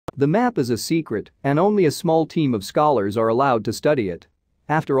The map is a secret, and only a small team of scholars are allowed to study it.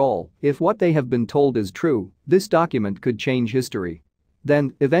 After all, if what they have been told is true, this document could change history.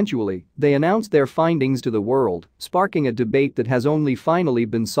 Then, eventually, they announced their findings to the world, sparking a debate that has only finally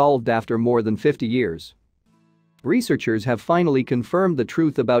been solved after more than 50 years. Researchers have finally confirmed the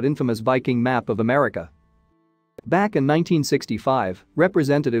truth about infamous Viking map of America. Back in 1965,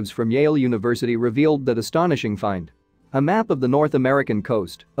 representatives from Yale University revealed that astonishing find. A map of the North American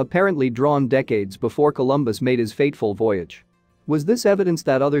coast, apparently drawn decades before Columbus made his fateful voyage. Was this evidence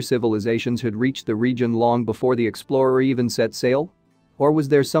that other civilizations had reached the region long before the explorer even set sail? Or was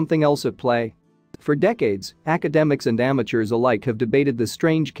there something else at play? For decades, academics and amateurs alike have debated the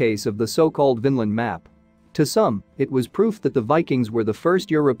strange case of the so-called Vinland map. To some, it was proof that the Vikings were the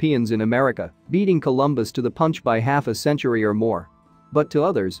first Europeans in America, beating Columbus to the punch by half a century or more. But to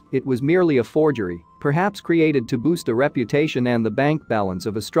others, it was merely a forgery, perhaps created to boost the reputation and the bank balance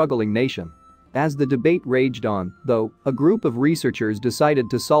of a struggling nation. As the debate raged on, though, a group of researchers decided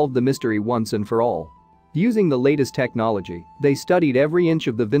to solve the mystery once and for all. Using the latest technology, they studied every inch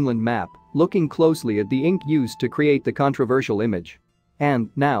of the Vinland map, looking closely at the ink used to create the controversial image. And,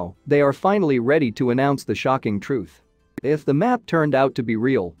 now, they are finally ready to announce the shocking truth. If the map turned out to be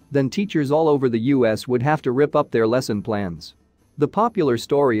real, then teachers all over the US would have to rip up their lesson plans. The popular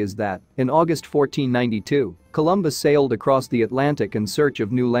story is that, in August 1492, Columbus sailed across the Atlantic in search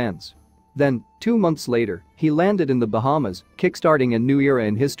of new lands. Then, 2 months later, he landed in the Bahamas, kickstarting a new era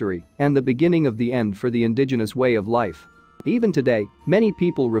in history and the beginning of the end for the indigenous way of life. Even today, many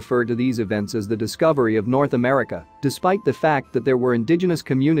people refer to these events as the discovery of North America, despite the fact that there were indigenous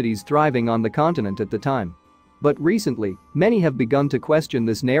communities thriving on the continent at the time. But recently, many have begun to question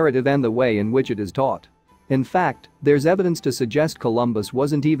this narrative and the way in which it is taught. In fact, there's evidence to suggest Columbus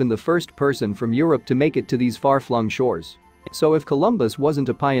wasn't even the first person from Europe to make it to these far-flung shores. So if Columbus wasn't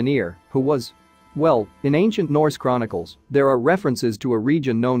a pioneer, who was? Well, in ancient Norse chronicles, there are references to a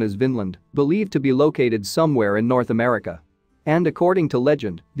region known as Vinland, believed to be located somewhere in North America. And according to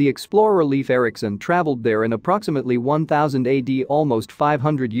legend, the explorer Leif Erikson traveled there in approximately 1000 AD, almost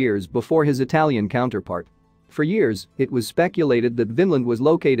 500 years before his Italian counterpart. For years, it was speculated that Vinland was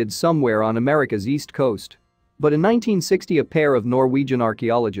located somewhere on America's east coast. But in 1960, a pair of Norwegian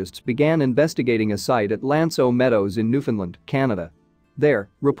archaeologists began investigating a site at Lanceau Meadows in Newfoundland, Canada. There,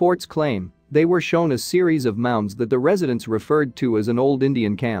 reports claim, they were shown a series of mounds that the residents referred to as an old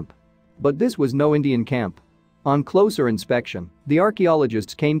Indian camp. But this was no Indian camp. On closer inspection, the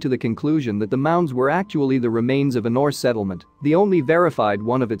archaeologists came to the conclusion that the mounds were actually the remains of a Norse settlement, the only verified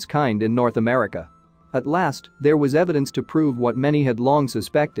one of its kind in North America. At last, there was evidence to prove what many had long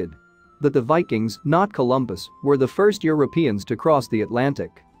suspected: that the Vikings, not Columbus, were the first Europeans to cross the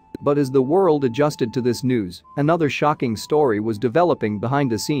Atlantic. But as the world adjusted to this news, another shocking story was developing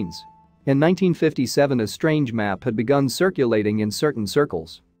behind the scenes. In 1957, a strange map had begun circulating in certain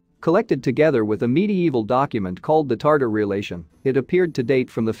circles. Collected together with a medieval document called the Tartar Relation, it appeared to date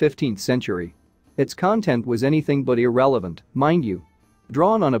from the 15th century. Its content was anything but irrelevant, mind you.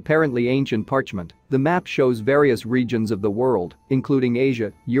 Drawn on apparently ancient parchment, the map shows various regions of the world, including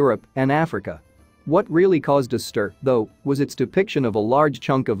Asia, Europe, and Africa. What really caused a stir, though, was its depiction of a large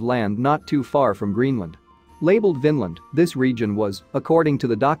chunk of land not too far from Greenland. Labeled Vinland, this region was, according to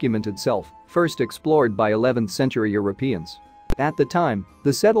the document itself, first explored by 11th century Europeans. At the time,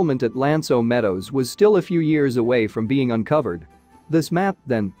 the settlement at Lanceau Meadows was still a few years away from being uncovered. This map,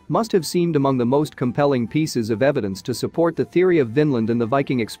 then, must have seemed among the most compelling pieces of evidence to support the theory of Vinland and the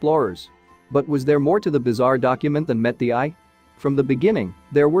Viking explorers. But was there more to the bizarre document than met the eye? From the beginning,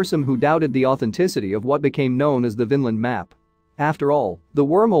 there were some who doubted the authenticity of what became known as the Vinland map. After all, the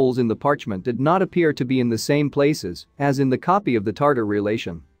wormholes in the parchment did not appear to be in the same places as in the copy of the Tartar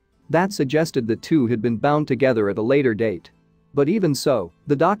Relation. That suggested the two had been bound together at a later date. But even so,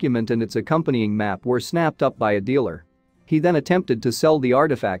 the document and its accompanying map were snapped up by a dealer. He then attempted to sell the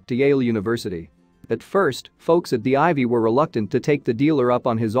artifact to Yale University. At first, folks at the Ivy were reluctant to take the dealer up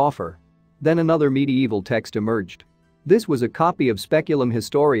on his offer. Then another medieval text emerged. This was a copy of Speculum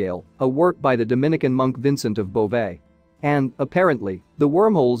Historiale, a work by the Dominican monk Vincent of Beauvais. And, apparently, the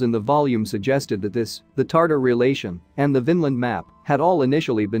wormholes in the volume suggested that this, the Tartar Relation, and the Vinland map had all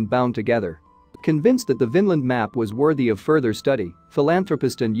initially been bound together. Convinced that the Vinland map was worthy of further study,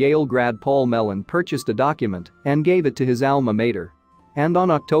 philanthropist and Yale grad Paul Mellon purchased the document and gave it to his alma mater. And on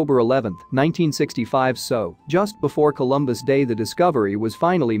October 11, 1965, so, just before Columbus Day, the discovery was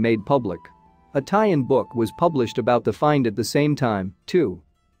finally made public. A tie-in book was published about the find at the same time, too.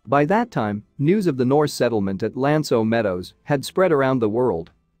 By that time, news of the Norse settlement at Lanceau Meadows had spread around the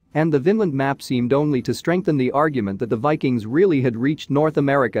world. And the Vinland map seemed only to strengthen the argument that the Vikings really had reached North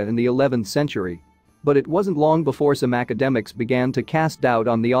America in the 11th century. But it wasn't long before some academics began to cast doubt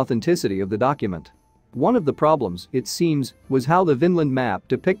on the authenticity of the document. One of the problems, it seems, was how the Vinland map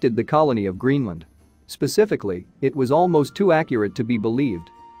depicted the colony of Greenland. Specifically, it was almost too accurate to be believed.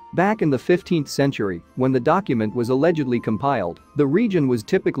 Back in the 15th century, when the document was allegedly compiled, the region was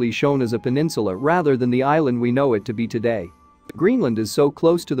typically shown as a peninsula rather than the island we know it to be today. Greenland is so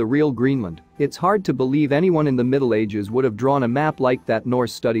close to the real Greenland, it's hard to believe anyone in the Middle Ages would have drawn a map like that,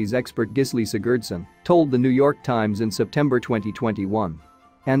 Norse studies expert Gisli Sigurdsson told the New York Times in September 2021.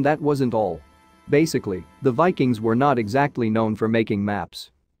 And that wasn't all. Basically, the Vikings were not exactly known for making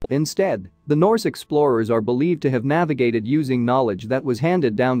maps. Instead, the Norse explorers are believed to have navigated using knowledge that was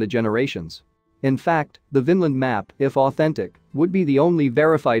handed down to generations. In fact, the Vinland map, if authentic, would be the only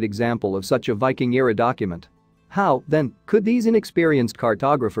verified example of such a Viking-era document. How, then, could these inexperienced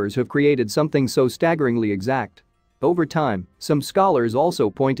cartographers have created something so staggeringly exact? Over time, some scholars also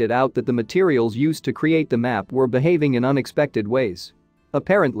pointed out that the materials used to create the map were behaving in unexpected ways.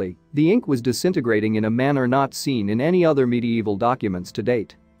 Apparently, the ink was disintegrating in a manner not seen in any other medieval documents to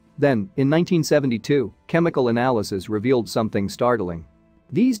date. Then, in 1972, chemical analysis revealed something startling.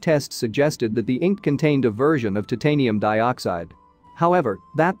 These tests suggested that the ink contained a version of titanium dioxide. However,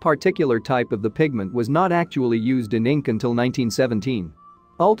 that particular type of the pigment was not actually used in ink until 1917.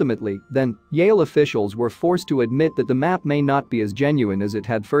 Ultimately, then, Yale officials were forced to admit that the map may not be as genuine as it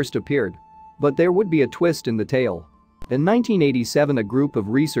had first appeared. But there would be a twist in the tale. In 1987, a group of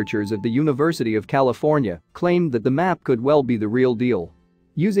researchers at the University of California claimed that the map could well be the real deal.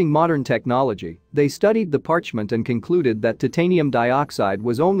 Using modern technology, they studied the parchment and concluded that titanium dioxide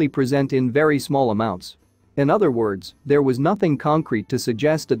was only present in very small amounts. In other words, there was nothing concrete to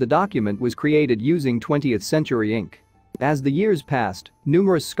suggest that the document was created using 20th century ink. As the years passed,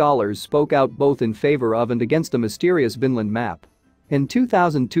 numerous scholars spoke out both in favor of and against the mysterious Vinland map. In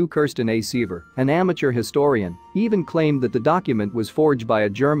 2002, Kirsten A. Seaver, an amateur historian, even claimed that the document was forged by a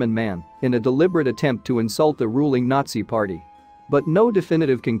German man in a deliberate attempt to insult the ruling Nazi party. But no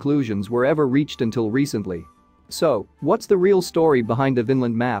definitive conclusions were ever reached until recently. So, what's the real story behind the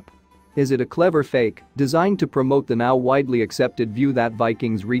Vinland map? Is it a clever fake, designed to promote the now widely accepted view that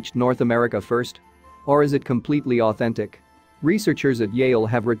Vikings reached North America first? Or is it completely authentic? Researchers at Yale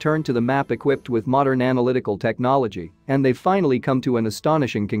have returned to the map equipped with modern analytical technology, and they've finally come to an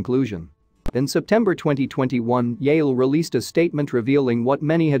astonishing conclusion. In September 2021, Yale released a statement revealing what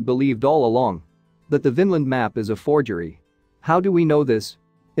many had believed all along: that the Vinland map is a forgery. How do we know this?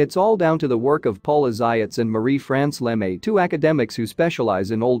 It's all down to the work of Paula Zayats and Marie-France Lemay, two academics who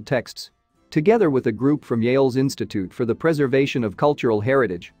specialize in old texts. Together with a group from Yale's Institute for the Preservation of Cultural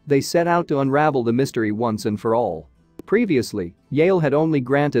Heritage, they set out to unravel the mystery once and for all. Previously, Yale had only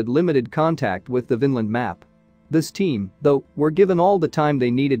granted limited contact with the Vinland map. This team, though, were given all the time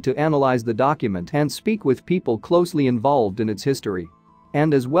they needed to analyze the document and speak with people closely involved in its history.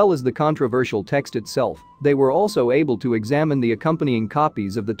 And as well as the controversial text itself, they were also able to examine the accompanying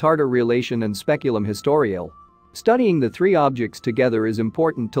copies of the Tartar Relation and Speculum Historiale. Studying the three objects together is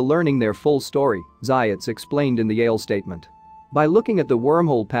important to learning their full story, Zayats explained in the Yale statement. By looking at the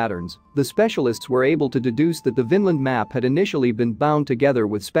wormhole patterns, the specialists were able to deduce that the Vinland map had initially been bound together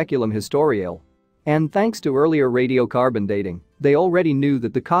with Speculum Historiale. And thanks to earlier radiocarbon dating, they already knew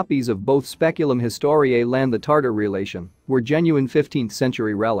that the copies of both Speculum Historiale and the Tartar Relation were genuine 15th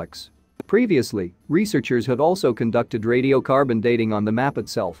century relics. Previously, researchers had also conducted radiocarbon dating on the map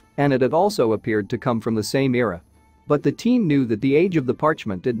itself, and it had also appeared to come from the same era. But the team knew that the age of the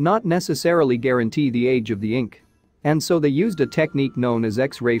parchment did not necessarily guarantee the age of the ink. And so they used a technique known as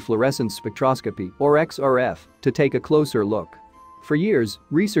X-ray fluorescence spectroscopy, or XRF, to take a closer look. For years,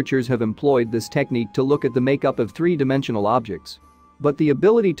 researchers have employed this technique to look at the makeup of three-dimensional objects. But the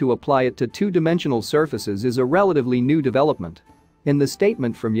ability to apply it to two-dimensional surfaces is a relatively new development. In the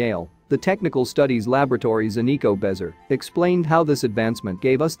statement from Yale, the Technical Studies Laboratory's Aniko Bezer explained how this advancement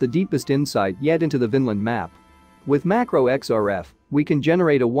gave us the deepest insight yet into the Vinland map. With macro XRF, we can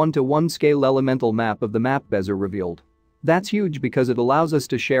generate a 1-to-1 scale elemental map of the map, Bezer revealed. That's huge because it allows us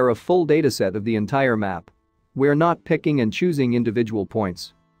to share a full dataset of the entire map. We're not picking and choosing individual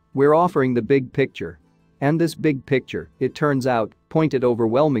points. We're offering the big picture. And this big picture, it turns out, pointed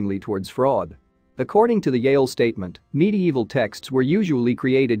overwhelmingly towards fraud. According to the Yale statement, medieval texts were usually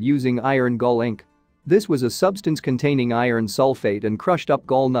created using iron gall ink. This was a substance containing iron sulfate and crushed up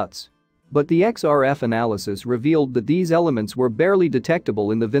gall nuts. But the XRF analysis revealed that these elements were barely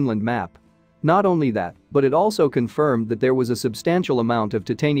detectable in the Vinland map. Not only that, but it also confirmed that there was a substantial amount of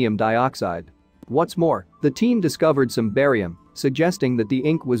titanium dioxide. What's more, the team discovered some barium, suggesting that the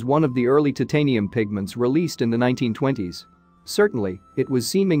ink was one of the early titanium pigments released in the 1920s. Certainly, it was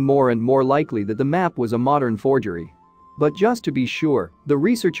seeming more and more likely that the map was a modern forgery. But just to be sure, the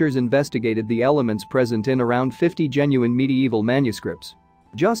researchers investigated the elements present in around 50 genuine medieval manuscripts.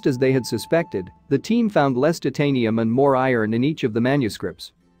 Just as they had suspected, the team found less titanium and more iron in each of the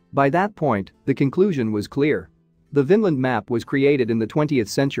manuscripts. By that point, the conclusion was clear. The Vinland map was created in the 20th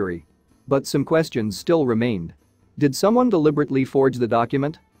century. But some questions still remained. Did someone deliberately forge the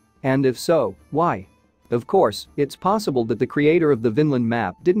document? And if so, why? Of course, it's possible that the creator of the Vinland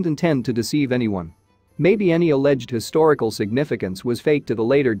map didn't intend to deceive anyone. Maybe any alleged historical significance was faked at a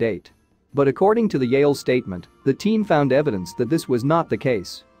later date. But according to the Yale statement, the team found evidence that this was not the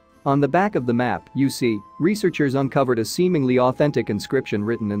case. On the back of the map, you see, researchers uncovered a seemingly authentic inscription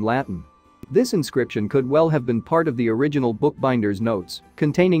written in Latin. This inscription could well have been part of the original bookbinder's notes,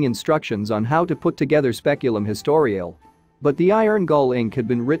 containing instructions on how to put together Speculum Historiale. But the iron gall ink had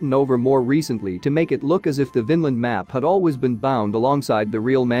been written over more recently to make it look as if the Vinland map had always been bound alongside the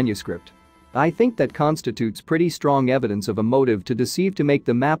real manuscript. I think that constitutes pretty strong evidence of a motive to deceive to make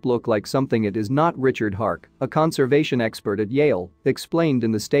the map look like something it is not. Richard Hark, a conservation expert at Yale, explained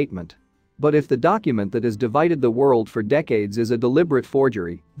in the statement. But if the document that has divided the world for decades is a deliberate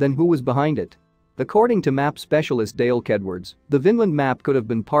forgery, then who was behind it? According to map specialist Dale Kedwards, the Vinland map could have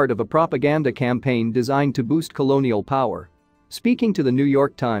been part of a propaganda campaign designed to boost colonial power. Speaking to the New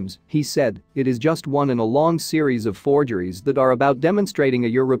York Times, he said, "It is just one in a long series of forgeries that are about demonstrating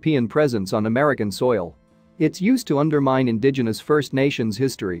a European presence on American soil. It's used to undermine indigenous First Nations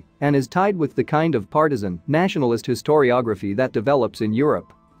history and is tied with the kind of partisan, nationalist historiography that develops in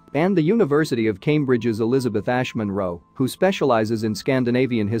Europe." And the University of Cambridge's Elizabeth Ashman Rowe, who specializes in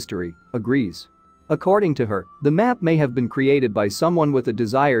Scandinavian history, agrees. According to her, the map may have been created by someone with a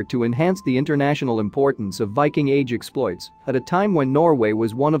desire to enhance the international importance of Viking Age exploits at a time when Norway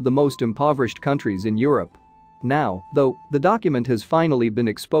was one of the most impoverished countries in Europe. Now, though, the document has finally been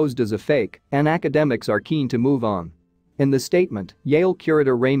exposed as a fake, and academics are keen to move on. In the statement, Yale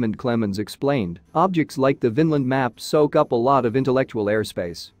curator Raymond Clemens explained, "Objects like the Vinland map soak up a lot of intellectual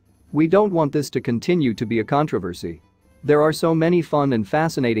airspace. We don't want this to continue to be a controversy. There are so many fun and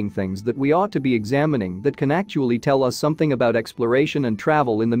fascinating things that we ought to be examining that can actually tell us something about exploration and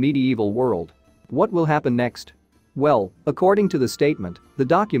travel in the medieval world. What will happen next? Well, according to the statement, the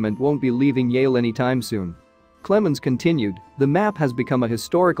document won't be leaving Yale anytime soon." Clemens continued, "The map has become a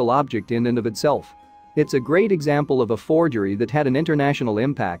historical object in and of itself. It's a great example of a forgery that had an international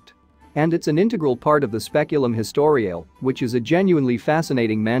impact. And it's an integral part of the Speculum Historiale, which is a genuinely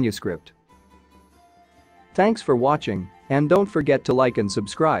fascinating manuscript." Thanks for watching, and don't forget to like and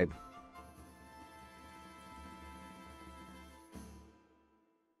subscribe.